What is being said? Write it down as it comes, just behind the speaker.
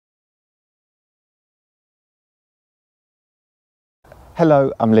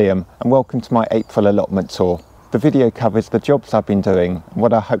Hello, I'm Liam and welcome to my April allotment tour. The video covers the jobs I've been doing and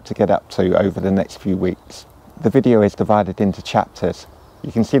what I hope to get up to over the next few weeks. The video is divided into chapters.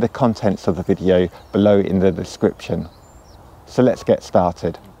 You can see the contents of the video below in the description. So let's get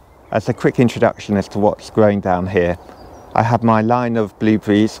started. As a quick introduction as to what's growing down here, I have my line of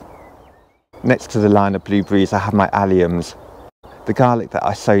blueberries. Next to the line of blueberries I have my alliums, the garlic that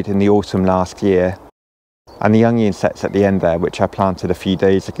I sowed in the autumn last year, and the onion sets at the end there which I planted a few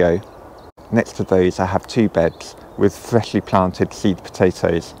days ago. Next to those I have two beds with freshly planted seed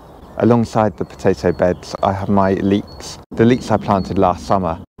potatoes. Alongside the potato beds I have my leeks. The leeks I planted last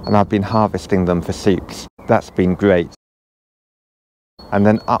summer and I've been harvesting them for soups. That's been great. And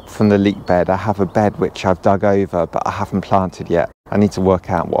then up from the leek bed I have a bed which I've dug over but I haven't planted yet. I need to work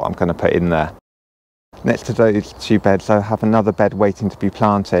out what I'm going to put in there. Next to those two beds I have another bed waiting to be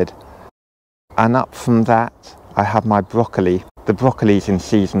planted. And up from that I have my broccoli. The broccoli's in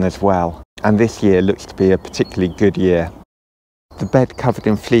season as well, and this year looks to be a particularly good year. The bed covered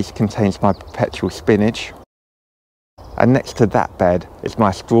in fleece contains my perpetual spinach, and next to that bed is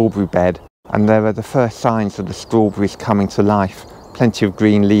my strawberry bed, and there are the first signs of the strawberries coming to life. Plenty of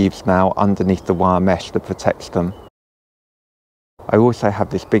green leaves now underneath the wire mesh that protects them. I also have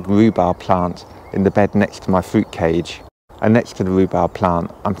this big rhubarb plant in the bed next to my fruit cage. And next to the rhubarb plant,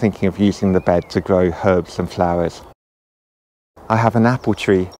 I'm thinking of using the bed to grow herbs and flowers. I have an apple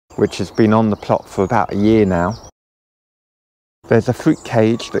tree, which has been on the plot for about a year now. There's a fruit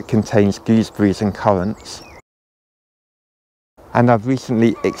cage that contains gooseberries and currants. And I've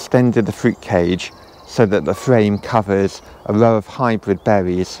recently extended the fruit cage so that the frame covers a row of hybrid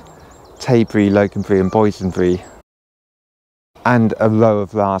berries, Tayberry, Loganberry and Boysenberry, and a row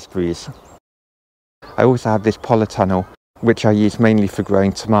of raspberries. I also have this Polytunnel, which I use mainly for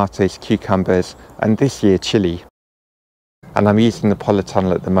growing tomatoes, cucumbers and this year chilli. And I'm using the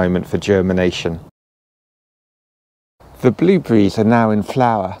Polytunnel at the moment for germination. The blueberries are now in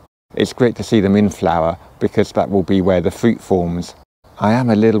flower. It's great to see them in flower because that will be where the fruit forms. I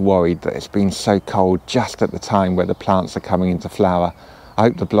am a little worried that it's been so cold just at the time where the plants are coming into flower. I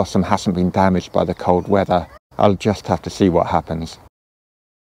hope the blossom hasn't been damaged by the cold weather. I'll just have to see what happens.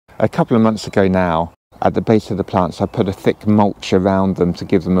 A couple of months ago now, at the base of the plants I put a thick mulch around them to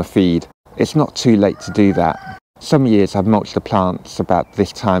give them a feed. It's not too late to do that. Some years I've mulched the plants about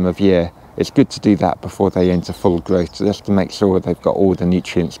this time of year. It's good to do that before they enter full growth, just to make sure they've got all the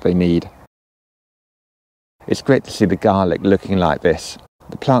nutrients they need. It's great to see the garlic looking like this.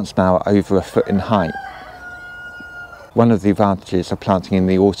 The plants now are over a foot in height. One of the advantages of planting in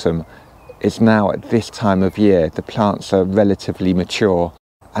the autumn is now at this time of year the plants are relatively mature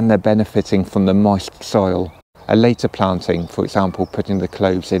and they're benefiting from the moist soil. A later planting, for example putting the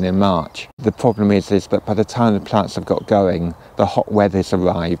cloves in March, the problem is that by the time the plants have got going, the hot weather's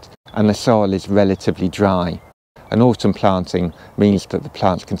arrived and the soil is relatively dry. An autumn planting means that the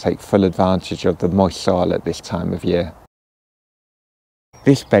plants can take full advantage of the moist soil at this time of year.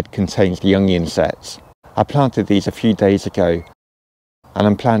 This bed contains the onion sets. I planted these a few days ago and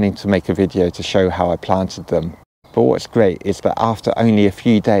I'm planning to make a video to show how I planted them. But what's great is that after only a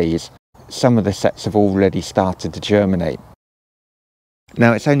few days, some of the sets have already started to germinate.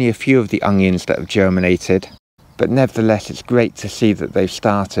 Now it's only a few of the onions that have germinated, but nevertheless it's great to see that they've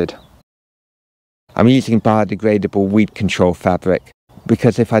started. I'm using biodegradable weed control fabric,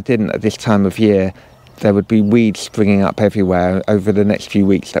 because if I didn't at this time of year, there would be weeds springing up everywhere over the next few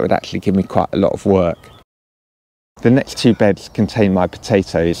weeks that would actually give me quite a lot of work. The next two beds contain my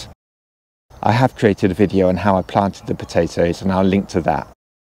potatoes. I have created a video on how I planted the potatoes and I'll link to that.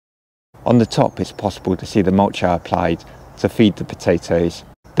 On the top it's possible to see the mulch I applied to feed the potatoes.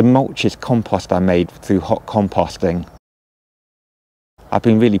 The mulch is compost I made through hot composting. I've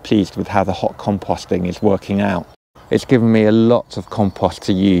been really pleased with how the hot composting is working out. It's given me a lot of compost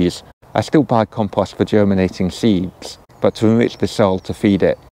to use. I still buy compost for germinating seeds, but to enrich the soil to feed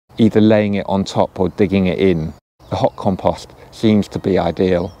it, either laying it on top or digging it in, the hot compost seems to be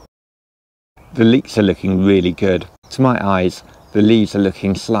ideal. The leeks are looking really good. To my eyes, the leaves are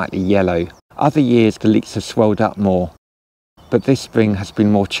looking slightly yellow. Other years the leeks have swelled up more, but this spring has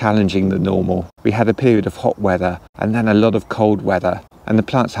been more challenging than normal. We had a period of hot weather and then a lot of cold weather, and the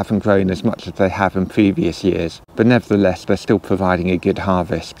plants haven't grown as much as they have in previous years, but nevertheless they're still providing a good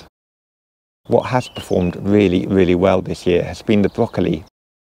harvest. What has performed really well this year has been the broccoli.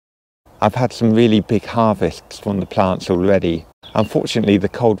 I've had some really big harvests from the plants already. Unfortunately, the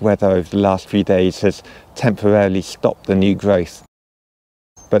cold weather over the last few days has temporarily stopped the new growth.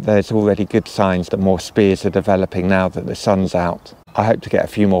 But there's already good signs that more spears are developing now that the sun's out. I hope to get a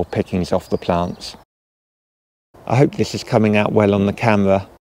few more pickings off the plants. I hope this is coming out well on the camera.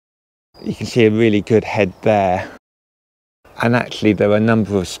 You can see a really good head there. And actually there are a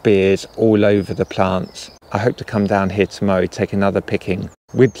number of spears all over the plants. I hope to come down here tomorrow, take another picking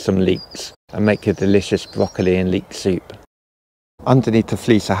with some leeks and make a delicious broccoli and leek soup. Underneath the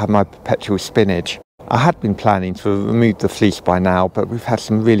fleece I have my perpetual spinach. I had been planning to remove the fleece by now, but we've had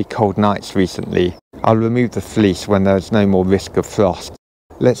some really cold nights recently. I'll remove the fleece when there's no more risk of frost.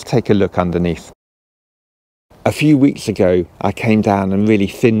 Let's take a look underneath. A few weeks ago I came down and really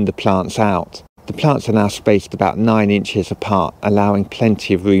thinned the plants out. The plants are now spaced about 9 inches apart, allowing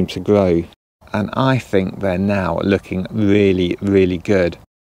plenty of room to grow. And I think they're now looking really, really good.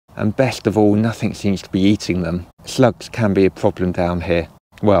 And best of all, nothing seems to be eating them. Slugs can be a problem down here.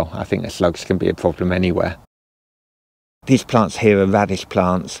 Well, I think the slugs can be a problem anywhere. These plants here are radish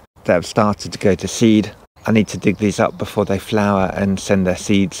plants that have started to go to seed. I need to dig these up before they flower and send their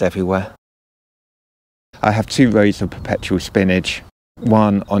seeds everywhere. I have 2 rows of perpetual spinach,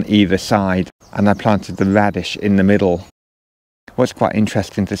 one on either side, and I planted the radish in the middle. What's quite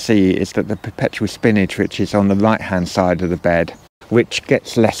interesting to see is that the perpetual spinach, which is on the right hand side of the bed, which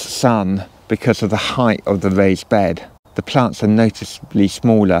gets less sun because of the height of the raised bed, the plants are noticeably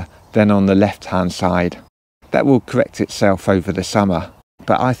smaller than on the left hand side. That will correct itself over the summer,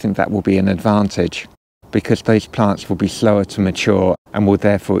 but I think that will be an advantage because those plants will be slower to mature and will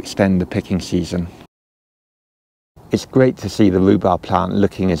therefore extend the picking season. It's great to see the rhubarb plant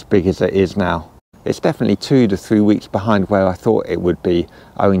looking as big as it is now. It's definitely 2 to 3 weeks behind where I thought it would be,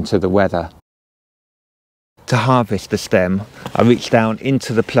 owing to the weather. To harvest the stem, I reach down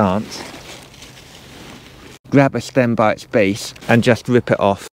into the plant, grab a stem by its base and just rip it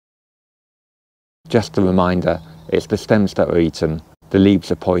off. Just a reminder, it's the stems that are eaten, the leaves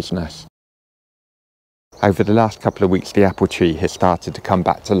are poisonous. Over the last couple of weeks the apple tree has started to come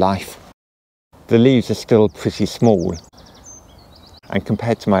back to life. The leaves are still pretty small, and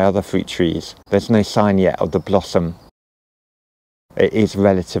compared to my other fruit trees, there's no sign yet of the blossom. It is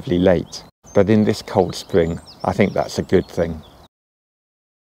relatively late, but in this cold spring, I think that's a good thing.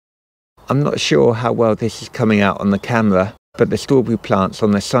 I'm not sure how well this is coming out on the camera, but the strawberry plants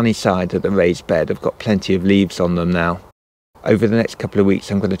on the sunny side of the raised bed have got plenty of leaves on them now. Over the next couple of weeks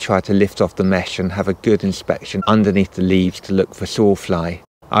I'm going to try to lift off the mesh and have a good inspection underneath the leaves to look for sawfly.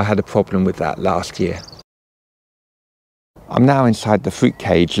 I had a problem with that last year. I'm now inside the fruit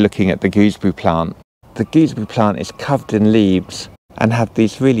cage looking at the gooseberry plant. The gooseberry plant is covered in leaves and have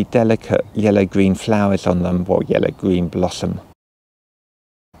these really delicate yellow-green flowers on them, or yellow-green blossom.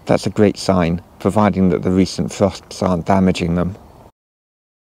 That's a great sign, providing that the recent frosts aren't damaging them.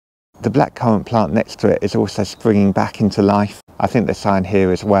 The blackcurrant plant next to it is also springing back into life. I think there's a sign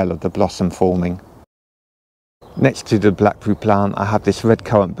here as well of the blossom forming. Next to the blackberry plant I have this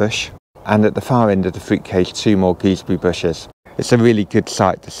redcurrant bush, and at the far end of the fruit cage 2 more gooseberry bushes. It's a really good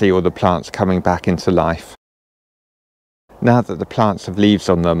sight to see all the plants coming back into life. Now that the plants have leaves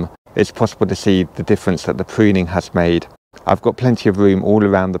on them, it's possible to see the difference that the pruning has made. I've got plenty of room all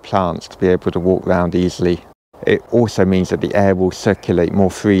around the plants to be able to walk around easily. It also means that the air will circulate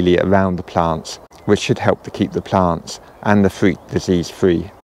more freely around the plants, which should help to keep the plants and the fruit disease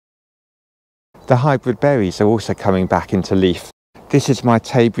free. The hybrid berries are also coming back into leaf. This is my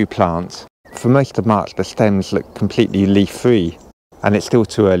Tayberry plant. For most of March the stems look completely leaf free, and it's still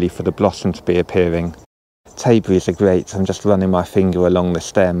too early for the blossom to be appearing. Tayberries are great. I'm just running my finger along the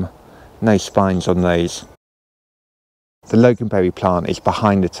stem. No spines on those. The Loganberry plant is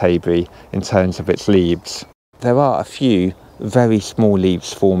behind the Tayberry in terms of its leaves. There are a few very small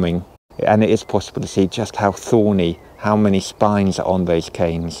leaves forming, and it is possible to see just how thorny, how many spines are on those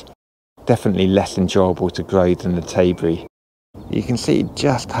canes. Definitely less enjoyable to grow than the Tayberry. You can see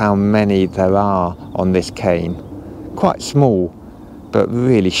just how many there are on this cane. Quite small, but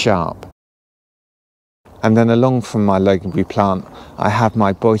really sharp. And then along from my Loganberry plant, I have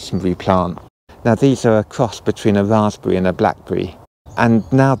my Boysenberry plant. Now these are a cross between a raspberry and a blackberry. And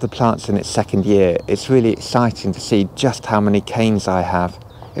now the plant's in its 2nd year, it's really exciting to see just how many canes I have.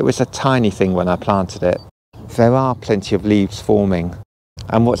 It was a tiny thing when I planted it. There are plenty of leaves forming.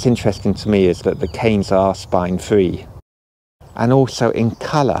 And what's interesting to me is that the canes are spine free. And also in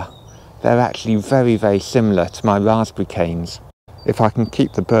colour, they're actually very, very similar to my raspberry canes. If I can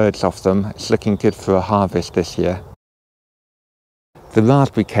keep the birds off them, it's looking good for a harvest this year. The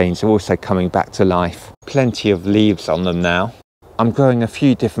raspberry canes are also coming back to life. Plenty of leaves on them now. I'm growing a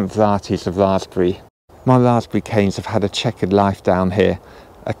few different varieties of raspberry. My raspberry canes have had a checkered life down here.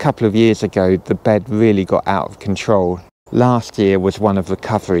 A couple of years ago, the bed really got out of control. Last year was one of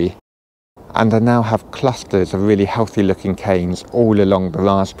recovery. And I now have clusters of really healthy looking canes all along the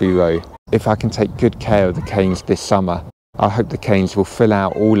raspberry row. If I can take good care of the canes this summer, I hope the canes will fill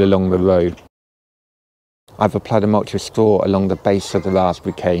out all along the row. I've applied a mulch of straw along the base of the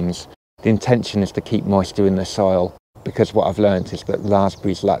raspberry canes. The intention is to keep moisture in the soil, because what I've learned is that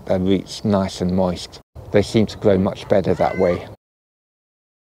raspberries like their roots nice and moist. They seem to grow much better that way.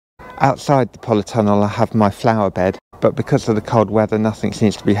 Outside the polytunnel I have my flower bed, but because of the cold weather nothing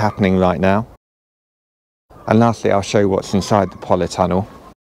seems to be happening right now. And lastly I'll show you what's inside the polytunnel.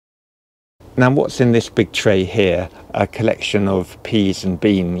 Now what's in this big tray here, a collection of peas and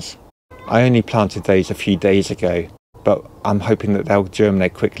beans. I only planted those a few days ago, but I'm hoping that they'll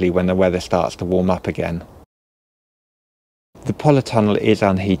germinate quickly when the weather starts to warm up again. The polytunnel is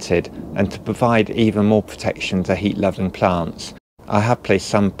unheated, and to provide even more protection to heat-loving plants, I have placed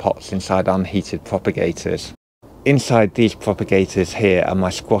some pots inside unheated propagators. Inside these propagators here are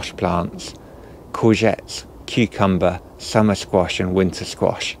my squash plants, courgettes, cucumber, summer squash and winter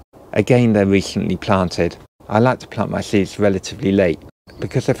squash. Again, they're recently planted. I like to plant my seeds relatively late,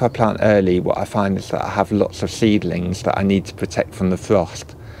 because if I plant early, what I find is that I have lots of seedlings that I need to protect from the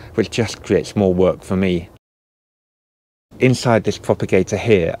frost, which just creates more work for me. Inside this propagator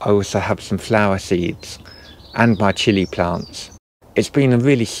here, I also have some flower seeds and my chilli plants. It's been a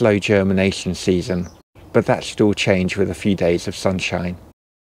really slow germination season, but that should all change with a few days of sunshine.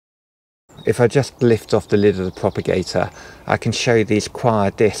 If I just lift off the lid of the propagator, I can show these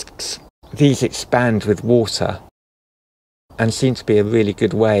coir discs. These expand with water and seem to be a really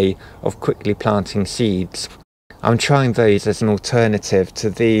good way of quickly planting seeds. I'm trying those as an alternative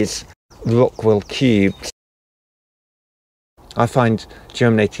to these rockwool cubes. I find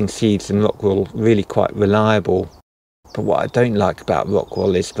germinating seeds in rockwool really quite reliable, but what I don't like about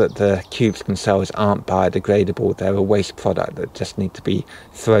rockwool is that the cubes themselves aren't biodegradable. They're a waste product that just need to be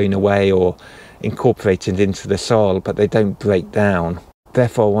thrown away or incorporated into the soil, but they don't break down.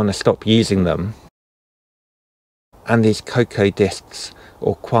 Therefore I want to stop using them. And these cocoa discs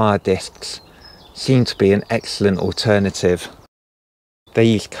or coir discs seem to be an excellent alternative. They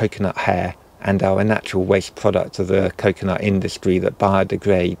use coconut hair and are a natural waste product of the coconut industry that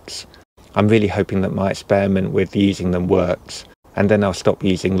biodegrades. I'm really hoping that my experiment with using them works, and then I'll stop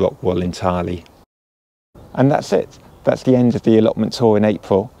using rockwool entirely. And that's it. That's the end of the allotment tour in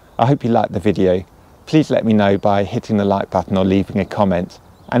April. I hope you liked the video. Please let me know by hitting the like button or leaving a comment.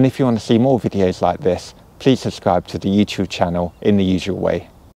 And if you want to see more videos like this, please subscribe to the YouTube channel in the usual way.